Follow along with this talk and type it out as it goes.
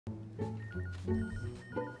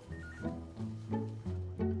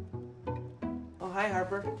Oh, hi,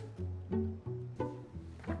 Harper.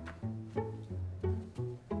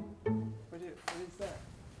 What is that?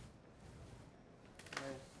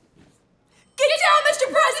 Get down, Mr.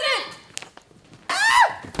 President!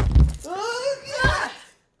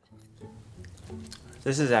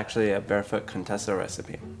 This is actually a barefoot Contessa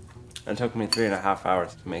recipe. It took me 3.5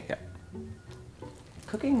 hours to make it.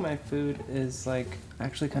 Cooking my food is like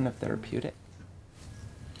actually kind of therapeutic.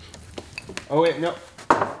 Oh wait, no.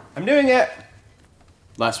 I'm doing it!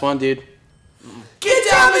 Last one, dude.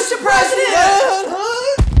 Get down, Mr. President!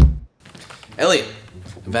 Elliott,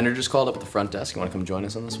 a vendor just called up at the front desk. You want to come join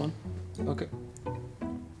us on this one? Okay.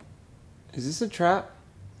 Is this a trap?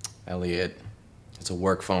 Elliott, it's a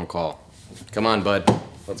work phone call. Come on, bud.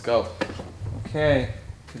 Let's go. Okay,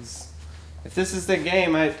 because if this is the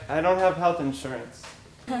game, I don't have health insurance.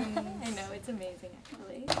 I know, it's amazing,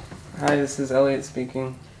 actually. Hi, this is Elliott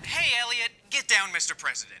speaking. Hey, Elliott, get down, Mr.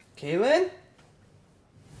 President. Calen?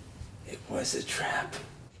 It was a trap.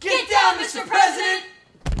 Get down, Mr. President!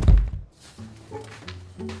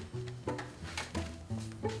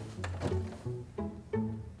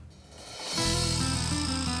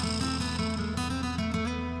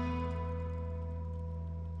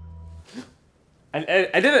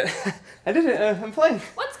 I did it. I did it. I'm playing.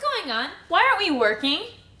 What's going on? Why aren't we working?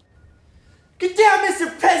 Get down,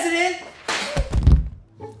 Mr. President!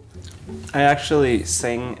 I actually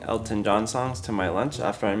sing Elton John songs to my lunch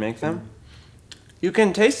after I make them. You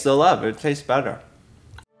can taste the love. It tastes better.